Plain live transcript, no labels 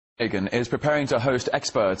Copenhagen is preparing to host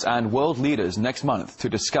experts and world leaders next month to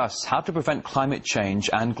discuss how to prevent climate change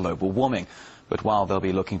and global warming. But while they'll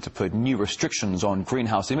be looking to put new restrictions on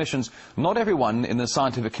greenhouse emissions, not everyone in the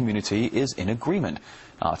scientific community is in agreement.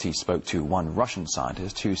 RT spoke to one Russian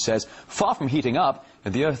scientist who says, far from heating up,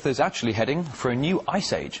 the Earth is actually heading for a new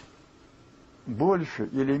ice age. The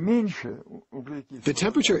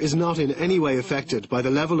temperature is not in any way affected by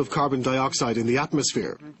the level of carbon dioxide in the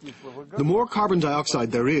atmosphere. The more carbon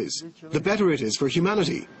dioxide there is, the better it is for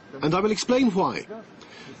humanity. And I will explain why.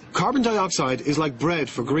 Carbon dioxide is like bread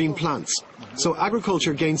for green plants, so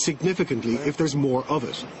agriculture gains significantly if there's more of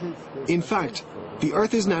it. In fact, the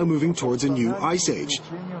Earth is now moving towards a new ice age.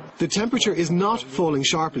 The temperature is not falling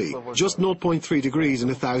sharply, just 0.3 degrees in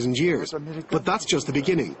 1,000 years, but that's just the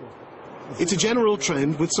beginning. It's a general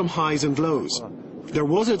trend with some highs and lows. There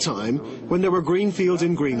was a time when there were green fields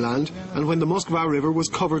in Greenland and when the Moskva River was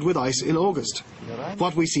covered with ice in August.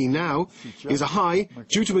 What we see now is a high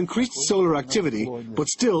due to increased solar activity, but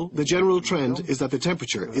still the general trend is that the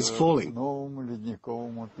temperature is falling.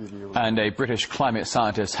 And a British climate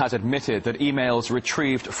scientist has admitted that emails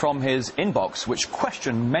retrieved from his inbox, which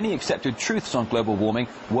question many accepted truths on global warming,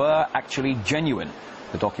 were actually genuine.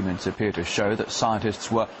 The documents appear to show that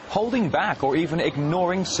scientists were holding back or even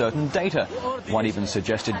ignoring certain data. One even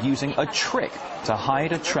suggested using a trick to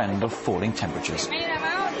hide a trend of falling temperatures.